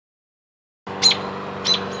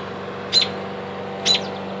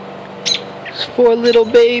poor little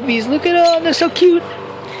babies. Look at them, they're so cute.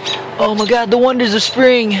 Oh my God, the wonders of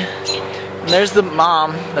spring. And there's the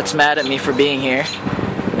mom that's mad at me for being here.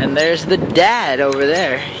 And there's the dad over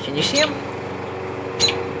there. Can you see him?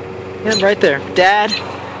 Yeah, right there. Dad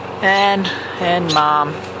and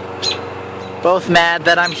mom. Both mad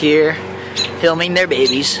that I'm here filming their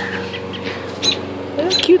babies.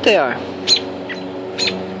 Look how cute they are.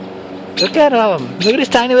 Look at them. Look at his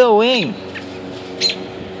tiny little wing.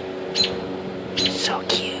 So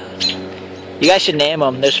cute. You guys should name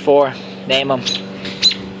them. There's 4. Name them.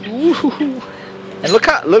 Ooh. And look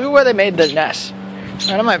at where they made the nest.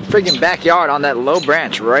 Right in my freaking backyard on that low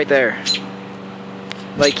branch right there.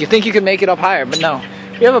 Like, you think you could make it up higher, but no.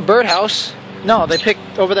 We have a birdhouse. No, they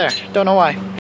picked over there. Don't know why.